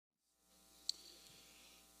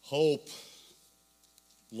hope,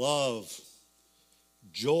 love,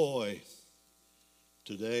 joy.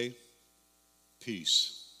 Today,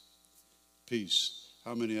 peace. Peace.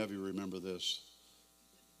 How many of you remember this?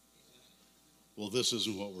 Well, this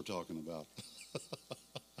isn't what we're talking about.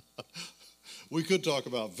 We could talk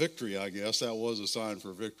about victory, I guess. That was a sign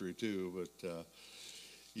for victory, too. But,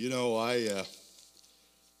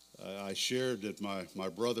 I shared that my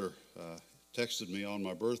brother texted me on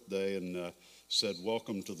my birthday and said,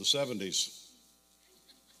 "Welcome to the 70s."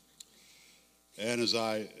 And as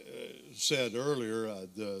I said earlier,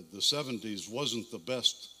 the 70s wasn't the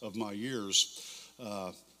best of my years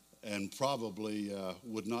and probably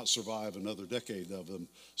would not survive another decade of them.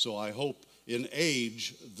 So I hope in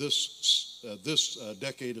age, this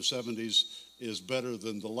decade of 70s is better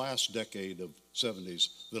than the last decade of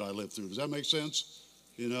 70s that I lived through. Does that make sense?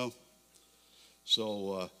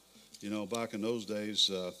 So, back in those days,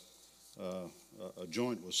 a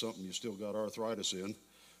joint was something you still got arthritis in,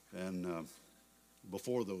 and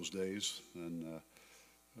before those days, and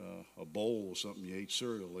a bowl was something you ate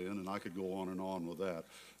cereal in, and I could go on and on with that,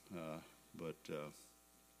 but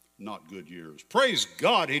not good years. Praise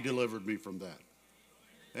God, He delivered me from that.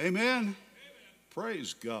 Amen.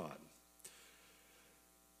 Praise God.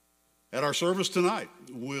 At our service tonight,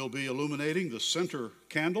 we'll be illuminating the center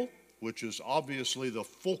candle, which is obviously the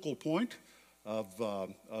focal point of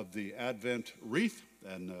the Advent wreath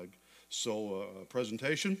and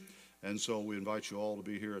presentation. And so we invite you all to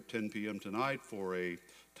be here at 10 p.m. tonight for a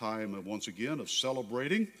time, once again, of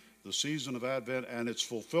celebrating the season of Advent and its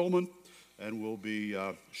fulfillment. And we'll be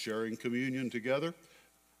sharing communion together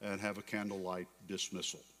and have a candlelight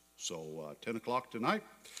dismissal. So 10 o'clock tonight,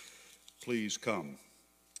 please come.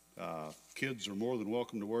 Kids are more than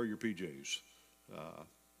welcome to wear your PJs.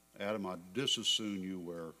 Adam, I'd just as soon you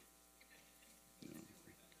wear.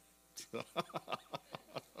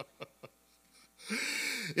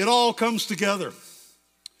 It all comes together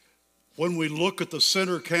when we look at the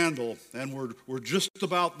center candle, and we're just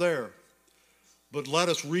about there. But let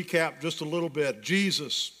us recap just a little bit.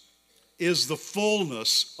 Jesus is the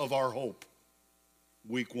fullness of our hope,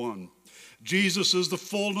 week 1. Jesus is the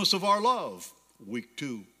fullness of our love, week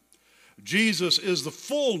 2. Jesus is the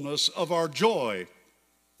fullness of our joy,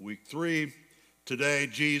 week 3. Today,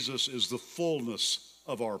 Jesus is the fullness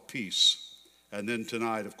of our peace. And then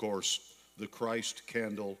tonight, of course, the Christ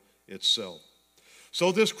candle itself.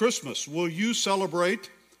 So this Christmas, will you celebrate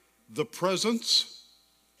the presents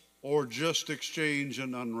or just exchange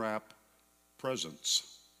and unwrap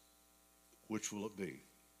presents? Which will it be?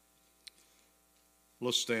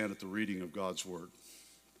 Let's stand at the reading of God's Word.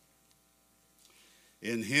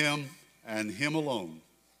 In Him and Him alone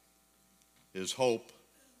is hope,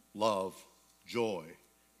 love, joy,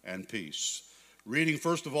 and peace. Reading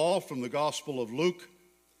first of all from the Gospel of Luke,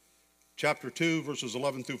 chapter 2, verses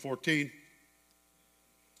 11 through 14.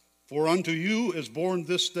 For unto you is born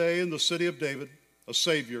this day in the city of David a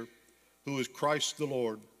Savior, who is Christ the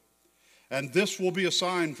Lord. And this will be a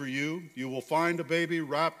sign for you. You will find a baby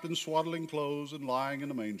wrapped in swaddling clothes and lying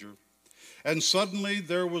in a manger. And suddenly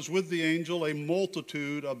there was with the angel a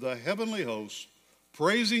multitude of the heavenly hosts,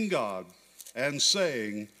 praising God and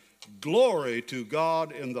saying, Glory to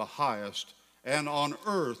God in the highest, and on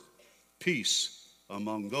earth peace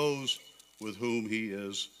among those with whom He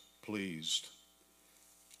is pleased.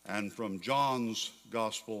 And from John's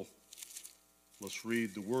Gospel, let's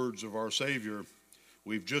read the words of our Savior.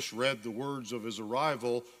 We've just read the words of His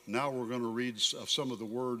arrival. Now we're going to read some of the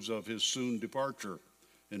words of His soon departure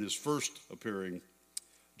in His first appearing.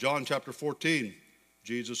 John chapter 14,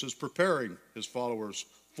 Jesus is preparing His followers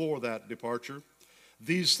for that departure.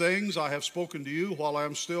 These things I have spoken to you while I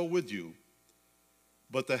am still with you.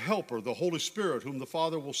 But the Helper, the Holy Spirit, whom the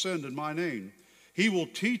Father will send in my name, He will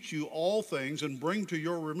teach you all things and bring to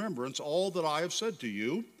your remembrance all that I have said to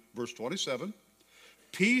you. Verse 27,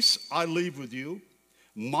 peace I leave with you,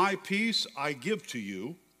 my peace I give to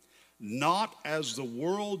you. Not as the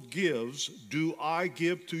world gives do I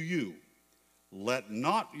give to you. Let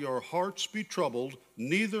not your hearts be troubled,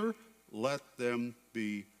 neither let them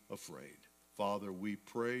be afraid. Father, we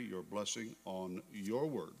pray your blessing on your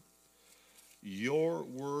word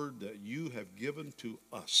that you have given to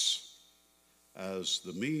us as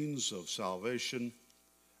the means of salvation,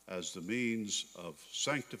 as the means of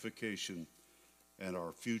sanctification, and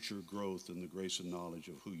our future growth in the grace and knowledge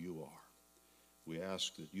of who you are. We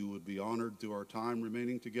ask that you would be honored through our time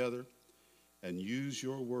remaining together and use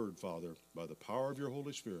your word, Father, by the power of your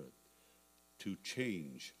Holy Spirit to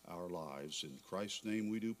change our lives. In Christ's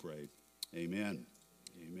name we do pray. Amen.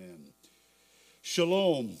 Amen.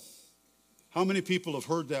 Shalom. How many people have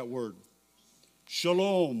heard that word?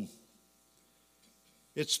 Shalom.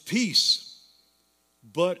 It's peace,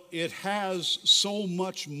 but it has so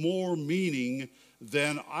much more meaning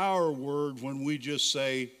than our word when we just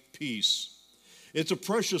say peace. It's a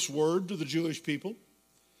precious word to the Jewish people.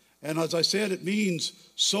 And as I said, it means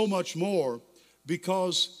so much more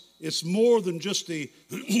because it's more than just the,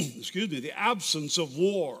 the absence of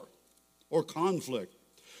war or conflict.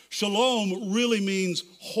 Shalom really means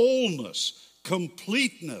wholeness,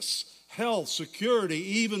 completeness, health, security,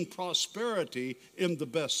 even prosperity in the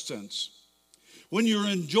best sense. When you're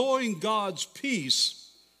enjoying God's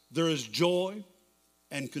peace, there is joy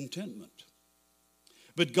and contentment.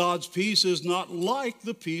 But God's peace is not like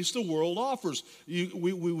the peace the world offers.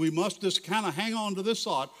 We must just kind of hang on to this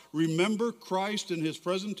thought. Remember Christ in his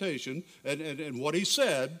presentation and what he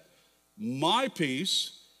said, my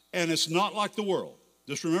peace, and it's not like the world.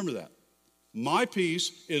 Just remember that. My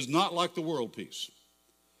peace is not like the world peace.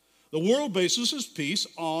 The world bases its peace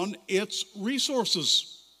on its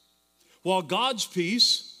resources, while God's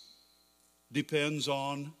peace depends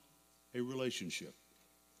on a relationship.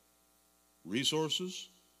 Resources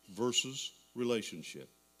versus relationship.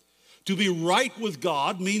 To be right with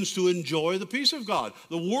God means to enjoy the peace of God.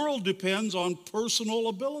 The world depends on personal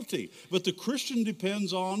ability, but the Christian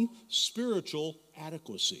depends on spiritual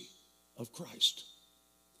adequacy of Christ.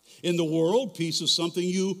 In the world, peace is something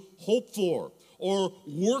you hope for or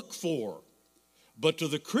work for. But to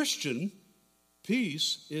the Christian,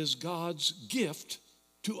 peace is God's gift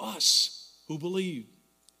to us who believe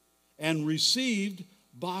and received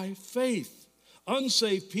by faith.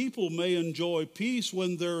 Unsaved people may enjoy peace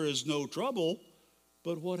when there is no trouble,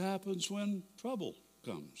 but what happens when trouble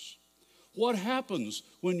comes? What happens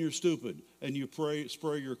when you're stupid and you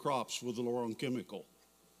spray your crops with the wrong chemical?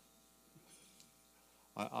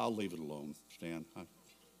 I'll leave it alone, Stan.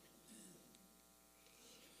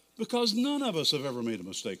 Because none of us have ever made a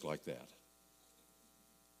mistake like that.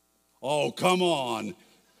 Oh, come on.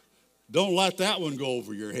 Don't let that one go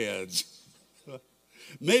over your heads.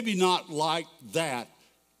 Maybe not like that,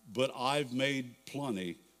 but I've made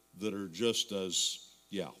plenty that are just as,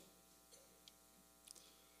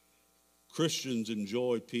 Christians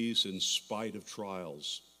enjoy peace in spite of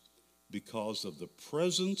trials because of the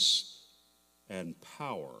presence and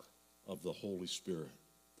power of the Holy Spirit.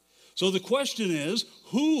 So the question is,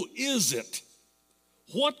 who is it?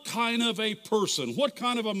 What kind of a person, what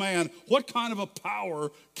kind of a man, what kind of a power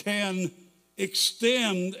can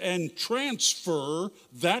extend and transfer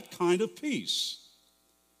that kind of peace?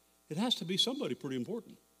 It has to be somebody pretty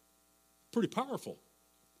important, pretty powerful,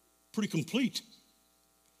 pretty complete.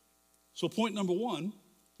 So point number one,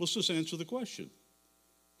 let's just answer the question.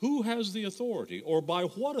 Who has the authority, or by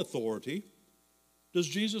what authority does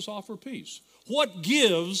Jesus offer peace? What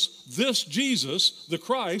gives this Jesus, the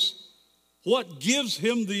Christ, what gives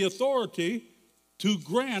him the authority to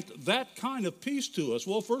grant that kind of peace to us?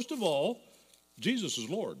 Well, first of all, Jesus is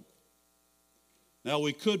Lord. Now,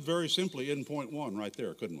 we could very simply end point one right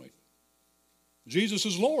there, couldn't we? Jesus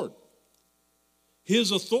is Lord.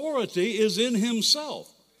 His authority is in himself.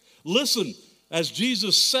 Listen, as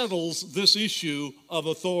Jesus settles this issue of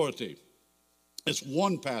authority, it's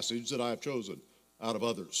one passage that I have chosen out of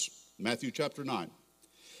others. Matthew chapter 9.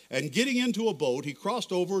 And getting into a boat, he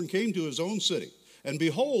crossed over and came to his own city. And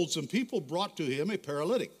behold, some people brought to him a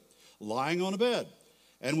paralytic, lying on a bed.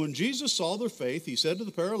 And when Jesus saw their faith, he said to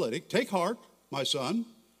the paralytic, "Take heart, my son,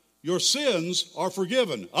 your sins are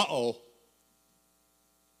forgiven." Uh-oh.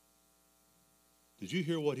 Did you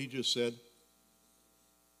hear what he just said?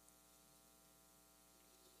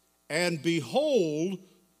 And behold,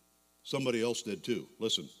 somebody else did too.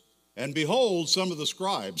 Listen. And behold, some of the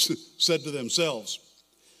scribes said to themselves,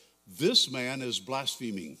 "This man is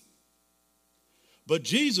blaspheming." But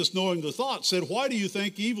Jesus, knowing the thought, said, "Why do you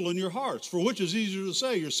think evil in your hearts? For which is easier to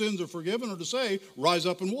say, your sins are forgiven, or to say, rise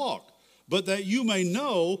up and walk? But that you may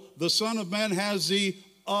know the Son of Man has the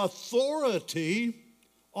authority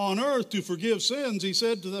on earth to forgive sins," he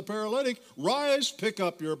said to the paralytic, "Rise, pick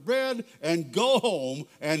up your bed, and go home."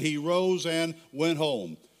 And he rose and went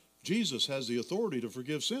home. Jesus has the authority to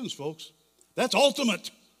forgive sins, folks. That's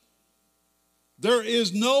ultimate. There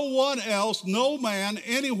is no one else, no man,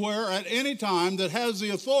 anywhere, at any time that has the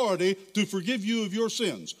authority to forgive you of your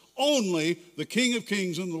sins. Only the King of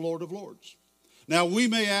Kings and the Lord of Lords. Now, we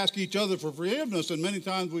may ask each other for forgiveness, and many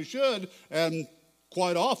times we should, and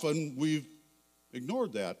quite often we've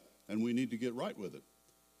ignored that, and we need to get right with it.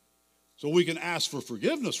 So we can ask for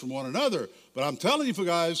forgiveness from one another, but I'm telling you,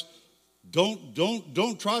 guys,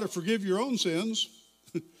 don't try to forgive your own sins.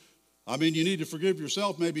 I mean, you need to forgive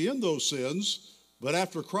yourself maybe in those sins, but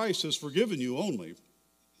after Christ has forgiven you only.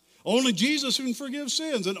 Only Jesus can forgive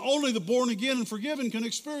sins, and only the born again and forgiven can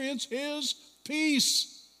experience his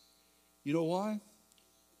peace. You know why?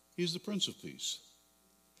 He's the Prince of Peace.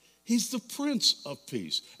 He's the Prince of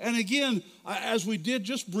Peace. And again, as we did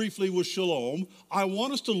just briefly with shalom, I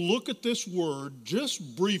want us to look at this word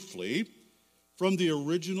just briefly from the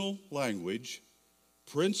original language,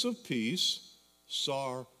 Prince of Peace,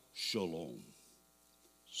 Sar Shalom.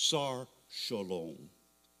 Sar Shalom.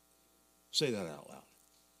 Say that out loud.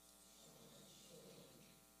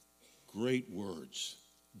 Great words.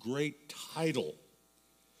 Great title.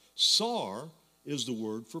 Sar is the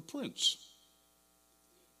word for prince.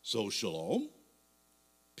 So shalom,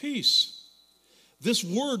 peace. This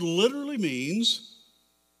word literally means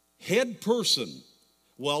head person.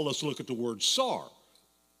 Well, let's look at the word sar.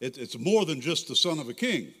 It's more than just the son of a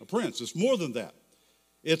king, a prince. It's more than that.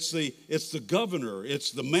 It's the governor.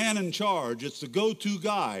 It's the man in charge. It's the go-to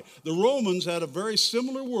guy. The Romans had a very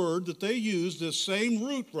similar word that they used this same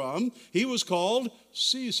root from. He was called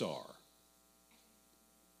Caesar.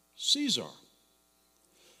 Caesar.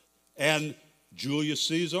 And Julius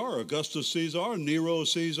Caesar, Augustus Caesar, Nero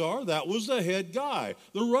Caesar, that was the head guy.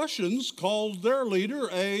 The Russians called their leader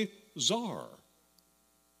a czar.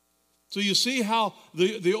 So you see how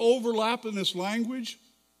the overlap in this language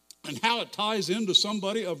and how it ties into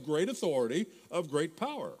somebody of great authority, of great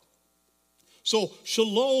power. So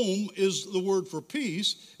shalom is the word for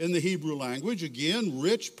peace in the Hebrew language. Again,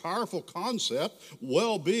 rich, powerful concept,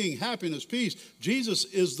 well-being, happiness, peace. Jesus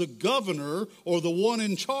is the governor or the one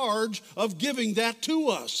in charge of giving that to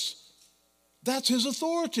us. That's his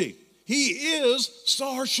authority. He is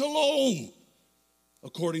Sar Shalom,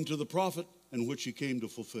 according to the prophet in which he came to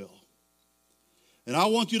fulfill. And I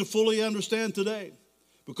want you to fully understand today,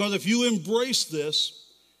 because if you embrace this,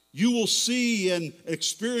 you will see and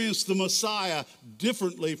experience the Messiah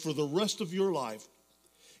differently for the rest of your life.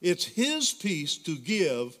 It's his peace to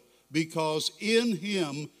give because in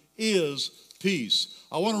him is peace.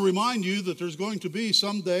 I want to remind you that there's going to be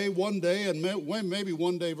someday, one day, and maybe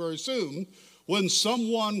one day very soon, when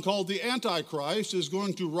someone called the Antichrist is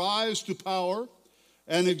going to rise to power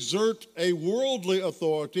and exert a worldly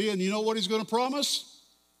authority. And you know what he's going to promise?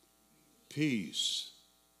 Peace.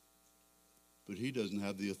 But he doesn't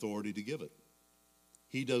have the authority to give it.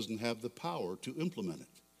 He doesn't have the power to implement it.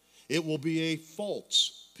 It will be a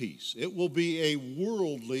false peace. It will be a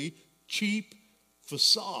worldly, cheap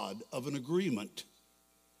facade of an agreement.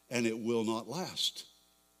 And it will not last.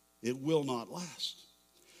 It will not last.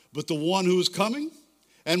 But the one who is coming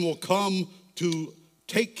and will come to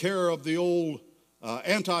take care of the old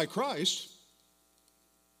Antichrist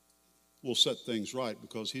will set things right,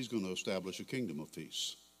 because he's going to establish a kingdom of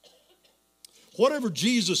peace. Whatever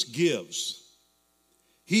Jesus gives,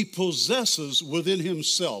 he possesses within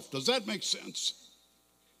himself. Does that make sense?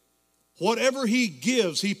 Whatever he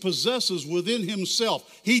gives, he possesses within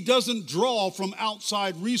himself. He doesn't draw from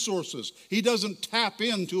outside resources. He doesn't tap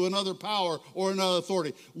into another power or another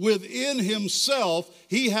authority. Within himself,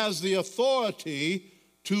 he has the authority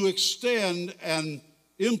to extend and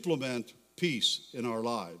implement peace in our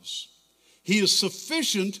lives. He is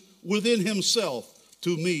sufficient within himself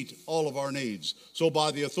to meet all of our needs. So by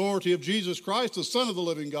the authority of Jesus Christ, the Son of the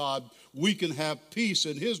living God, we can have peace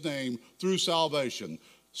in his name through salvation.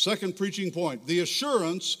 Second preaching point, the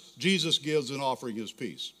assurance Jesus gives in offering his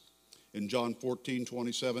peace. In John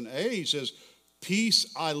 14:27a, he says, "Peace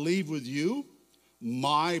I leave with you,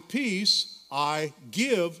 my peace I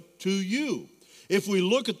give to you." If we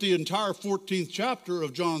look at the entire 14th chapter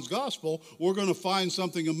of John's gospel, we're going to find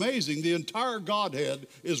something amazing. The entire Godhead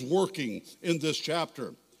is working in this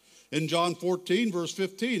chapter. In John 14, verse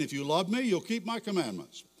 15, "If you love me, you'll keep my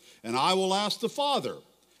commandments. And I will ask the Father,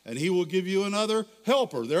 and he will give you another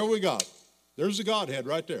helper." There we go. There's the Godhead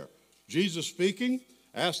right there. Jesus speaking,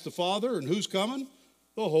 ask the Father, and who's coming?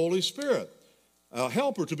 The Holy Spirit. A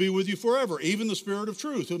helper to be with you forever, even the Spirit of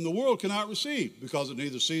truth, whom the world cannot receive, because it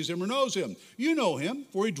neither sees him or knows him. You know him,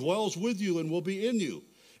 for he dwells with you and will be in you.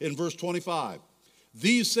 In verse 25,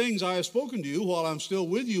 "These things I have spoken to you while I'm still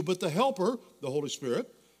with you, but the helper, the Holy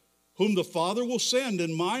Spirit, whom the Father will send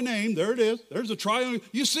in my name," there it is, there's the triune.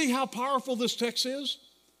 You see how powerful this text is?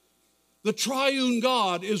 The triune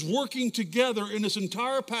God is working together in this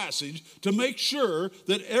entire passage to make sure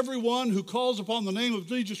that everyone who calls upon the name of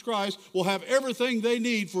Jesus Christ will have everything they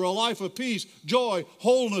need for a life of peace, joy,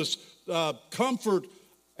 wholeness, comfort,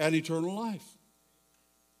 and eternal life.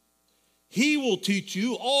 He will teach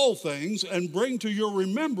you all things and bring to your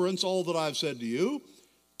remembrance all that I've said to you.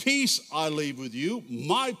 Peace I leave with you,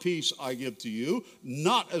 my peace I give to you,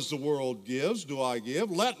 not as the world gives do I give.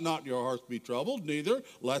 Let not your hearts be troubled, neither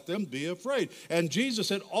let them be afraid. And Jesus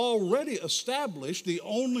had already established the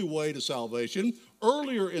only way to salvation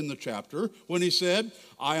earlier in the chapter when he said,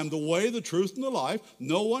 I am the way, the truth, and the life.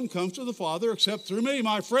 No one comes to the Father except through me.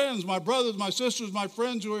 My friends, my brothers, my sisters, my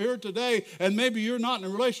friends who are here today, and maybe you're not in a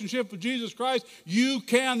relationship with Jesus Christ, you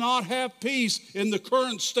cannot have peace in the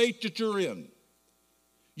current state that you're in.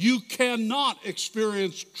 You cannot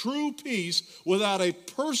experience true peace without a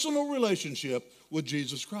personal relationship with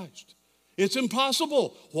Jesus Christ. It's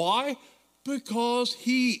impossible. Why? Because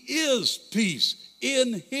he is peace.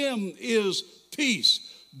 In him is peace.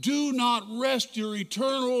 Do not rest your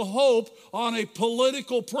eternal hope on a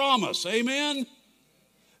political promise. Amen?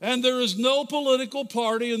 And there is no political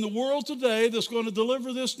party in the world today that's going to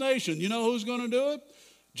deliver this nation. You know who's going to do it?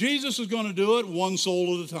 Jesus is going to do it one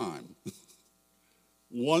soul at a time.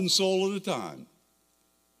 One soul at a time.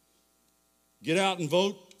 Get out and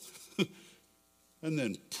vote, and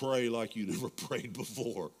then pray like you never prayed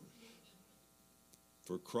before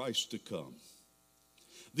for Christ to come.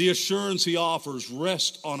 The assurance he offers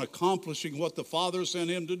rests on accomplishing what the Father sent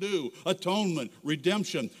him to do: atonement,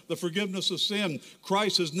 redemption, the forgiveness of sin.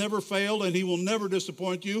 Christ has never failed, and he will never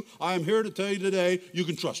disappoint you. I am here to tell you today, you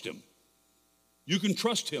can trust him. You can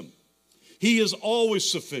trust him. He is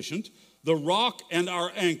always sufficient, the rock and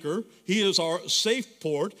our anchor. He is our safe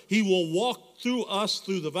port. He will walk through us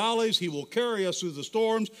through the valleys. He will carry us through the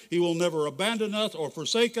storms. He will never abandon us or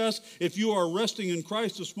forsake us. If you are resting in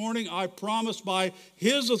Christ this morning, I promise by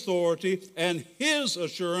his authority and his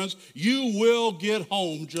assurance, you will get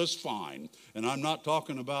home just fine. And I'm not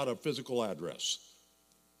talking about a physical address.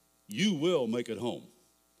 You will make it home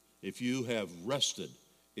if you have rested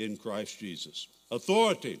in Christ Jesus.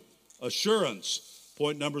 Authority, assurance.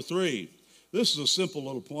 Point number 3. This is a simple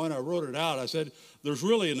little point. I wrote it out. I said, there's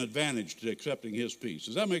really an advantage to accepting his peace.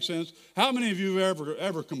 Does that make sense? How many of you have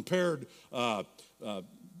ever compared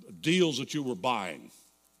deals that you were buying?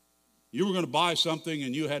 You were going to buy something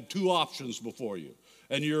and you had 2 options before you.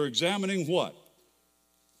 And you're examining what?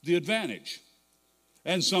 The advantage.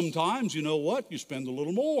 And sometimes, you know what? You spend a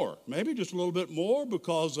little more. Maybe just a little bit more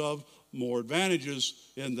because of more advantages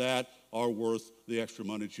in that are worth the extra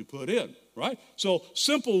money that you put in, right? So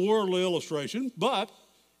simple worldly illustration, but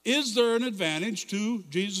is there an advantage to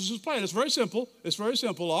Jesus' plan? It's very simple. It's very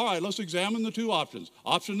simple. All right, let's examine the 2 options.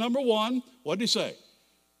 Option number 1, what did he say?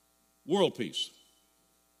 World peace.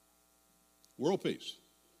 World peace.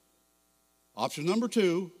 Option number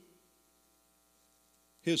 2,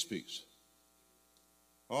 his peace.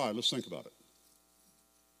 All right, let's think about it.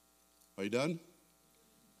 Are you done?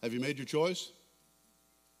 Have you made your choice?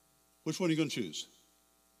 Which one are you going to choose?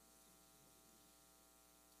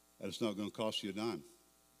 And it's not going to cost you a dime.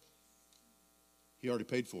 He already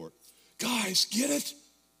paid for it. Guys, get it?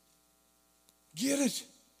 Get it?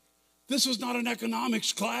 This is not an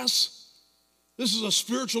economics class. This is a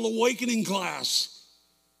spiritual awakening class.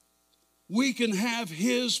 We can have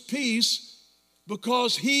his peace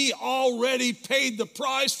because he already paid the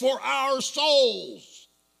price for our souls.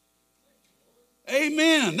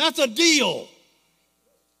 Amen. That's a deal.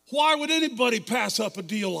 Why would anybody pass up a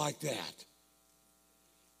deal like that?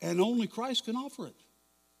 And only Christ can offer it.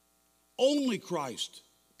 Only Christ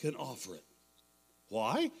can offer it.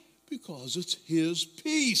 Why? Because it's his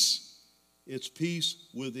peace. It's peace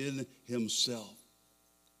within himself.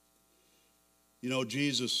 You know,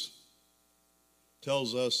 Jesus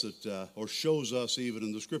tells us that, or shows us even,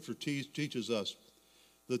 and the scripture teaches us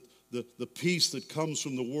that the peace that comes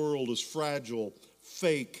from the world is fragile,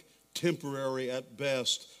 fake, temporary at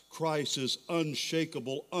best. Christ is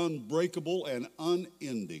unshakable, unbreakable, and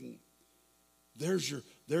unending. There's your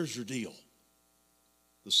deal.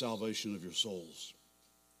 The salvation of your souls.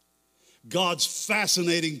 God's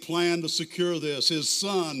fascinating plan to secure this, his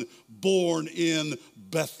son born in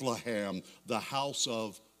Bethlehem, the house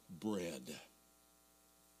of bread.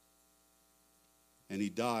 And he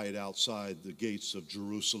died outside the gates of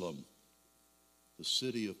Jerusalem, the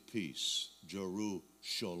city of peace,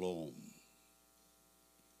 Jerusalem.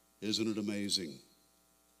 Isn't it amazing?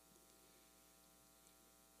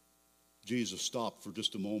 Jesus stopped for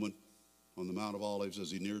just a moment on the Mount of Olives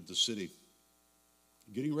as he neared the city,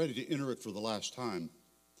 getting ready to enter it for the last time.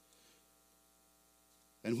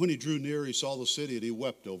 And when he drew near, he saw the city and he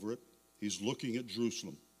wept over it. He's looking at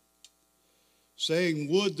Jerusalem,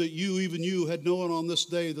 saying, would that you, even you, had known on this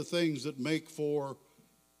day the things that make for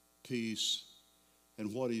peace.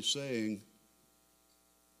 And what he's saying,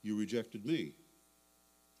 you rejected me.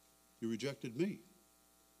 You rejected me.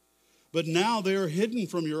 But now they are hidden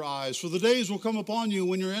from your eyes. For the days will come upon you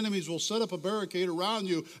when your enemies will set up a barricade around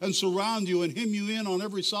you and surround you and hem you in on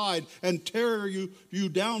every side and tear you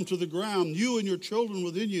down to the ground, you and your children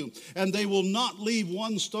within you. And they will not leave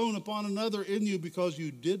one stone upon another in you, because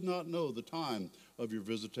you did not know the time of your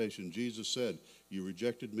visitation. Jesus said, you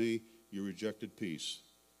rejected me, you rejected peace.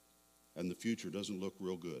 And the future doesn't look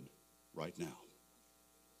real good right now.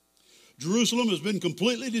 Jerusalem has been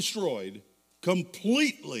completely destroyed.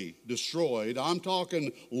 Completely destroyed. I'm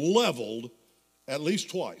talking leveled at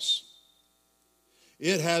least twice.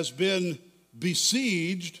 It has been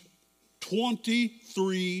besieged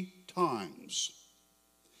 23 times.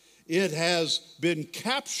 It has been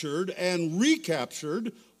captured and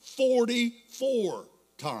recaptured 44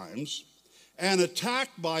 times, and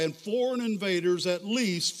attacked by foreign invaders at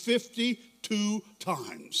least 52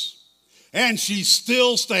 times. And she's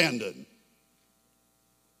still standing.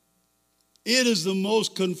 It is the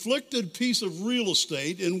most conflicted piece of real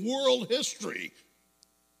estate in world history.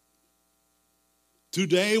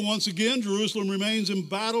 Today, once again, Jerusalem remains an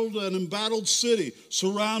embattled city,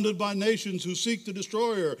 surrounded by nations who seek to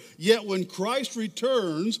destroy her. Yet when Christ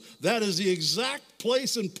returns, that is the exact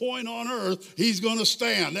place and point on earth he's going to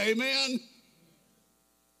stand. Amen?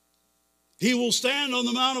 He will stand on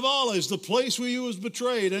the Mount of Olives, the place where he was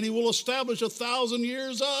betrayed, and he will establish 1,000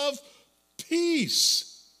 years of peace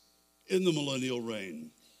in the millennial reign,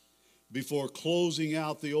 before closing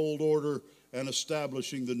out the old order and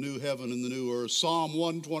establishing the new heaven and the new earth. Psalm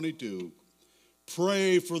 122,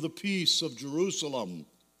 pray for the peace of Jerusalem.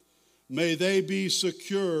 May they be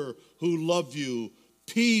secure who love you.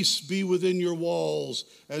 Peace be within your walls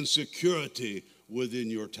and security within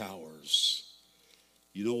your towers.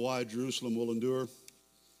 You know why Jerusalem will endure?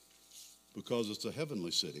 Because it's a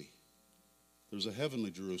heavenly city. There's a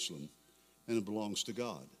heavenly Jerusalem, and it belongs to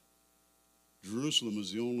God. Jerusalem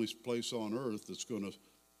is the only place on earth that's going to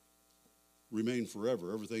remain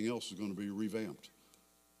forever. Everything else is going to be revamped.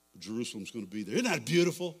 But Jerusalem's going to be there. Isn't that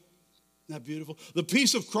beautiful? Isn't that beautiful? The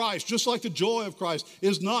peace of Christ, just like the joy of Christ,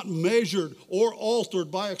 is not measured or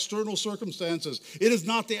altered by external circumstances. It is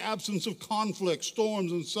not the absence of conflict,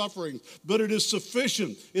 storms, and sufferings, but it is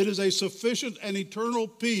sufficient. It is a sufficient and eternal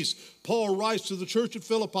peace. Paul writes to the church at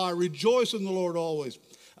Philippi, rejoice in the Lord always.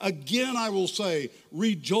 Again, I will say,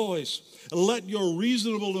 rejoice. Let your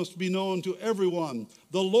reasonableness be known to everyone.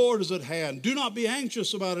 The Lord is at hand. Do not be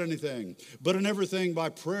anxious about anything, but in everything by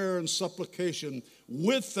prayer and supplication,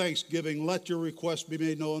 with thanksgiving, let your requests be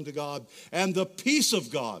made known to God. And the peace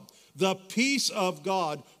of God,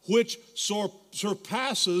 which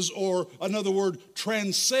surpasses, or another word,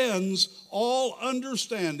 transcends all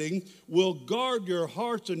understanding, will guard your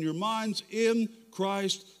hearts and your minds in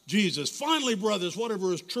Christ Jesus. Finally, brothers,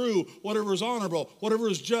 whatever is true, whatever is honorable, whatever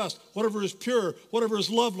is just, whatever is pure, whatever is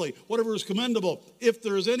lovely, whatever is commendable, if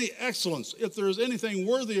there is any excellence, if there is anything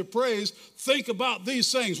worthy of praise, think about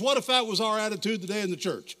these things. What if that was our attitude today in the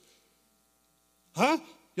church? Huh?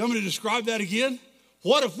 You want me to describe that again?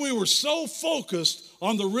 What if we were so focused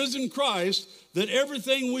on the risen Christ that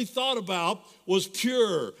everything we thought about was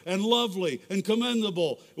pure and lovely and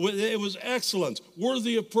commendable? It was excellent,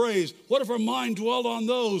 worthy of praise. What if our mind dwelled on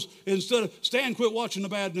those instead of, Stan, quit watching the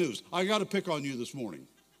bad news. I got to pick on you this morning.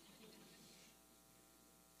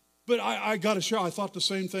 But I got to share, I thought the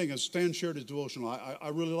same thing as Stan shared his devotional. I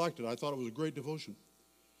really liked it. I thought it was a great devotion.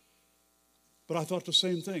 But I thought the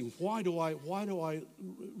same thing. Why do I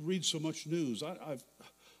read so much news?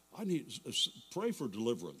 I need to pray for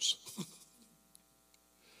deliverance.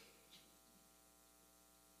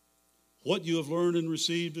 What you have learned and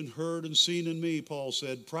received and heard and seen in me, Paul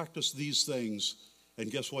said, practice these things.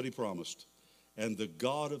 And guess what he promised? And the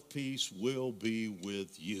God of peace will be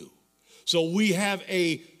with you. So we have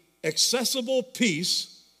a accessible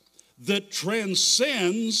peace that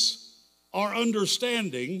transcends our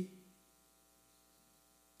understanding,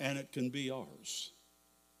 and it can be ours.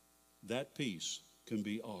 That peace can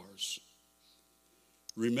be ours.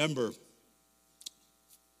 Remember,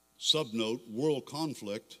 subnote, world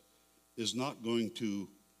conflict is not going to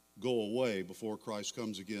go away before Christ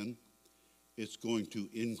comes again. It's going to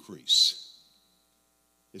increase.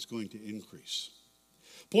 It's going to increase.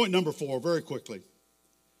 Point number 4, very quickly.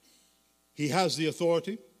 He has the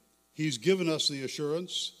authority. He's given us the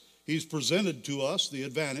assurance. He's presented to us the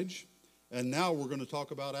advantage. And now we're going to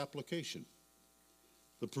talk about application.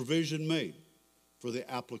 The provision made for the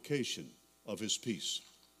application of his peace.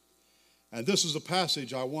 And this is a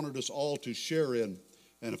passage I wanted us all to share in.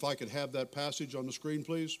 And if I could have that passage on the screen,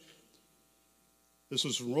 please. This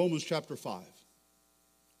is from Romans chapter 5,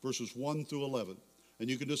 verses 1 through 11. And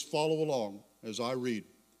you can just follow along as I read.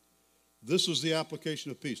 This is the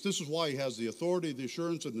application of peace. This is why he has the authority, the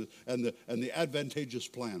assurance, and the advantageous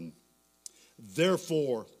plan.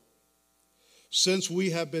 Therefore, since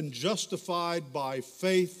we have been justified by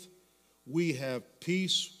faith, we have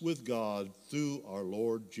peace with God through our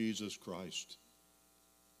Lord Jesus Christ.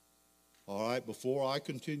 All right, before I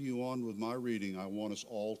continue on with my reading, I want us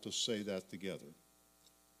all to say that together.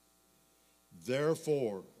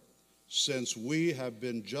 Therefore, since we have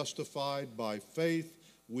been justified by faith,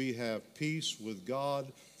 we have peace with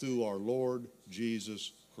God through our Lord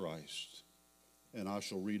Jesus Christ. And I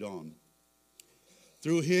shall read on.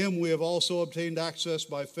 Through him we have also obtained access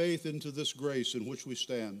by faith into this grace in which we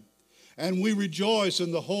stand. And we rejoice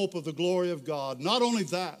in the hope of the glory of God. Not only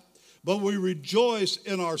that, but we rejoice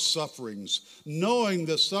in our sufferings, knowing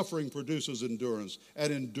that suffering produces endurance,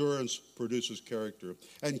 and endurance produces character,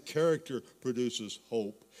 and character produces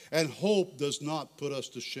hope. And hope does not put us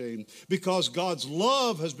to shame, because God's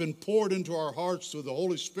love has been poured into our hearts through the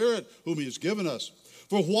Holy Spirit whom he has given us.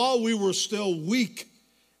 For while we were still weak,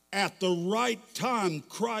 at the right time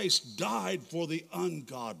Christ died for the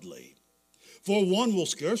ungodly. For one will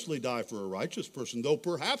scarcely die for a righteous person, though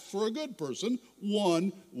perhaps for a good person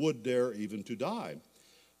one would dare even to die.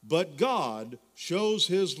 But God shows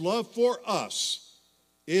his love for us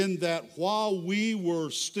in that while we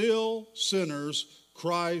were still sinners,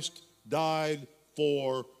 Christ died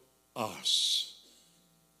for us.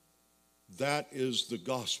 That is the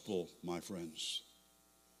gospel, my friends.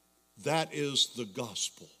 That is the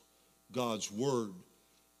gospel, God's word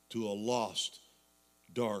to a lost,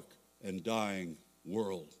 dark, and dying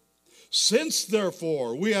world. Since,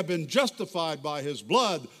 therefore, we have been justified by his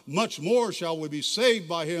blood, much more shall we be saved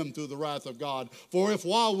by him through the wrath of God. For if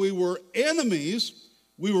while we were enemies,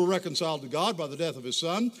 we were reconciled to God by the death of his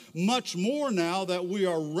Son, much more now that we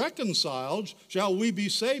are reconciled, shall we be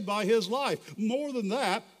saved by his life. More than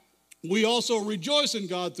that, we also rejoice in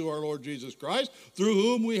God through our Lord Jesus Christ, through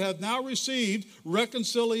whom we have now received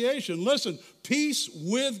reconciliation. Listen, peace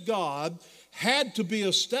with God had to be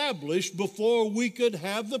established before we could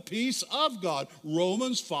have the peace of God.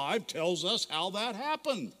 Romans 5 tells us how that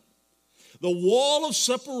happened. The wall of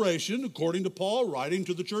separation, according to Paul writing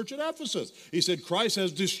to the church at Ephesus. He said Christ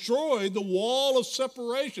has destroyed the wall of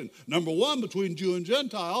separation. Number one, between Jew and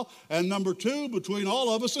Gentile, and number two, between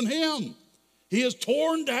all of us and him. He has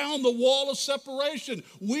torn down the wall of separation.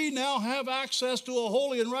 We now have access to a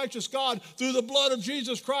holy and righteous God through the blood of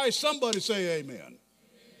Jesus Christ. Somebody say amen.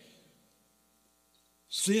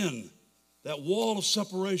 Sin, that wall of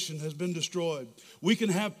separation has been destroyed. We can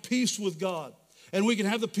have peace with God, and we can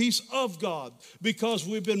have the peace of God because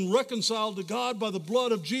we've been reconciled to God by the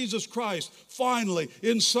blood of Jesus Christ. Finally,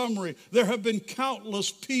 in summary, there have been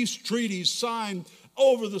countless peace treaties signed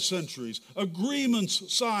over the centuries,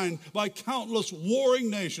 agreements signed by countless warring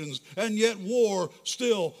nations, and yet war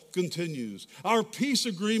still continues. Our peace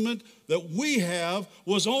agreement that we have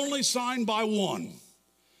was only signed by one.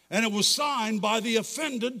 And it was signed by the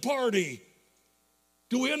offended party.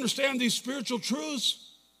 Do we understand these spiritual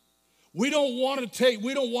truths? We don't want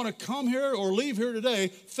to come here or leave here today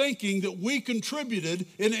thinking that we contributed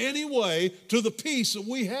in any way to the peace that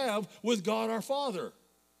we have with God our Father.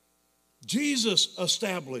 Jesus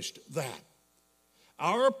established that.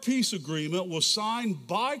 Our peace agreement was signed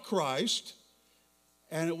by Christ,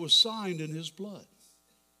 and it was signed in his blood.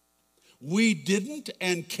 We didn't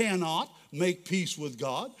and cannot make peace with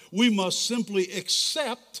God. We must simply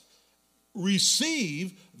accept,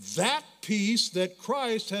 receive that peace that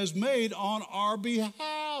Christ has made on our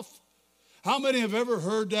behalf. How many have ever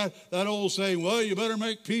heard that old saying, well, you better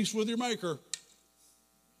make peace with your maker?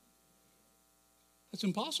 That's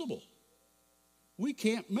impossible. We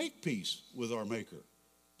can't make peace with our maker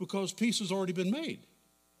because peace has already been made.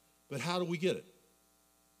 But how do we get it?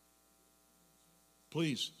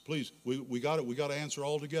 Please, we got to answer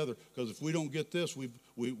all together, because if we don't get this,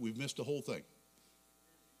 we've missed the whole thing.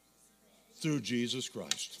 Through Jesus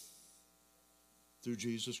Christ. Through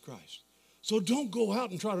Jesus Christ. So don't go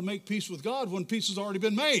out and try to make peace with God when peace has already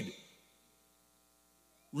been made.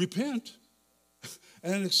 Repent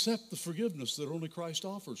and accept the forgiveness that only Christ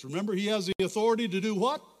offers. Remember, he has the authority to do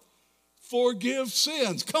what? Forgive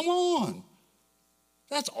sins. Come on.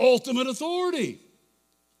 That's ultimate authority.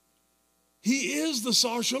 He is the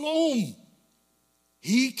Sar Shalom.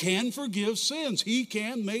 He can forgive sins. He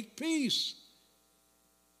can make peace.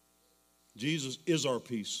 Jesus is our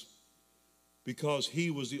peace because he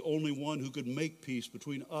was the only one who could make peace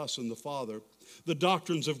between us and the Father. The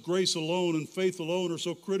doctrines of grace alone and faith alone are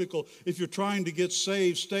so critical. If you're trying to get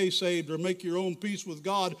saved, stay saved, or make your own peace with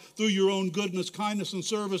God through your own goodness, kindness, and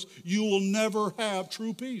service, you will never have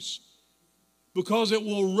true peace. because it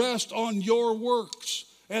will rest on your works,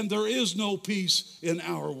 and there is no peace in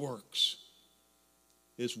our works.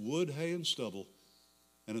 It's wood, hay, and stubble,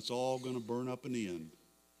 and it's all going to burn up in the end.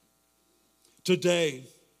 Today,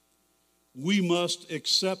 we must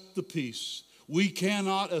accept the peace. We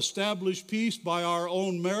cannot establish peace by our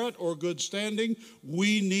own merit or good standing.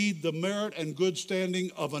 We need the merit and good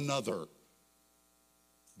standing of another,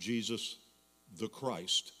 Jesus the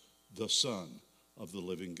Christ, the Son of the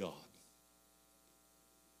living God.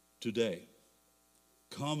 Today,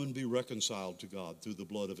 come and be reconciled to God through the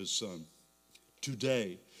blood of his Son.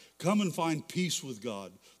 Today, come and find peace with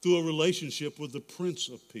God through a relationship with the Prince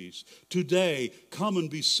of Peace. Today, come and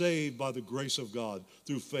be saved by the grace of God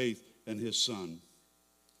through faith in his Son.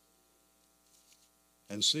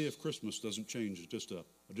 And see if Christmas doesn't change just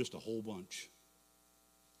a whole bunch.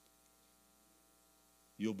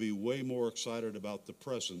 You'll be way more excited about the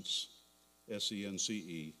presents,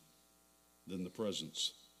 S-E-N-C-E, than the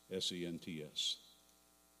presents, S-E-N-T-S.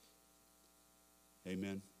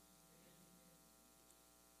 Amen.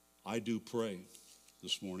 I do pray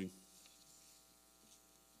this morning,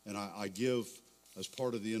 and I give, as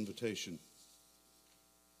part of the invitation,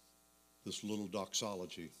 this little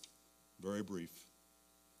doxology, very brief.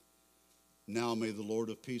 Now may the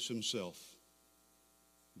Lord of peace himself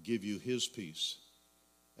give you his peace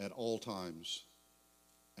at all times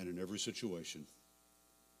and in every situation.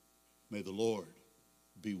 May the Lord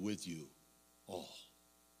be with you all.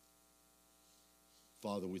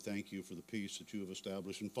 Father, we thank you for the peace that you have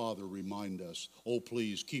established. And Father, remind us, oh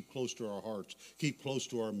please, keep close to our hearts. Keep close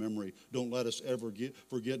to our memory. Don't let us ever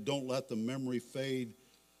forget. Don't let the memory fade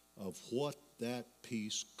of what that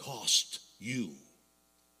peace cost you.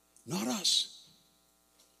 Not us.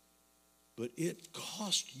 But it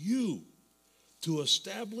cost you to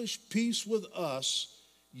establish peace with us.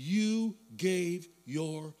 You gave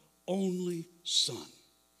your only Son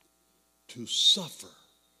to suffer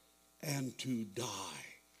and to die.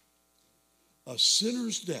 A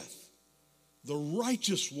sinner's death. The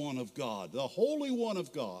righteous one of God, the Holy One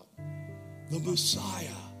of God, the Messiah,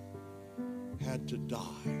 had to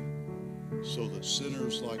die so that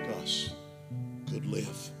sinners like us could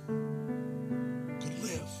live. Could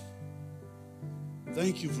live.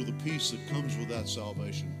 Thank you for the peace that comes with that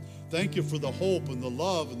salvation. Thank you for the hope and the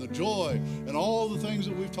love and the joy and all the things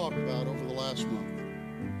that we've talked about over the last month.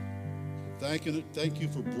 Thank you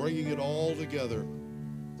for bringing it all together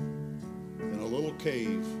in a little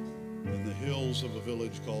cave in the hills of a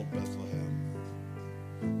village called Bethlehem.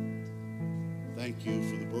 Thank you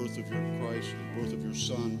for the birth of your Christ, the birth of your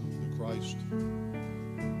Son, the Christ.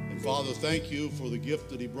 And Father, thank you for the gift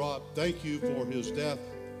that he brought. Thank you for his death,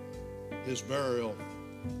 his burial,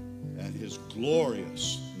 and his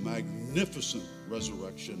glorious, magnificent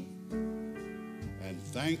resurrection. And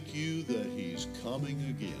thank you that he's coming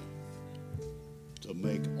again to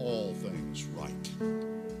make all things right.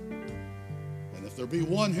 And if there be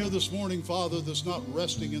one here this morning, Father, that's not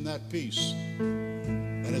resting in that peace,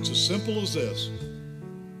 and it's as simple as this.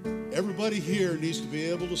 Everybody here needs to be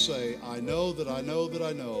able to say, I know that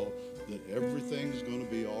everything's going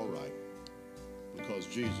to be all right because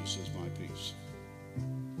Jesus is my peace.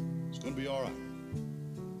 It's going to be all right.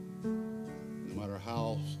 No matter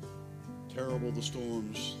how terrible the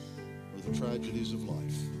storms or the tragedies of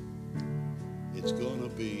life, it's going to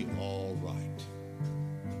be all right.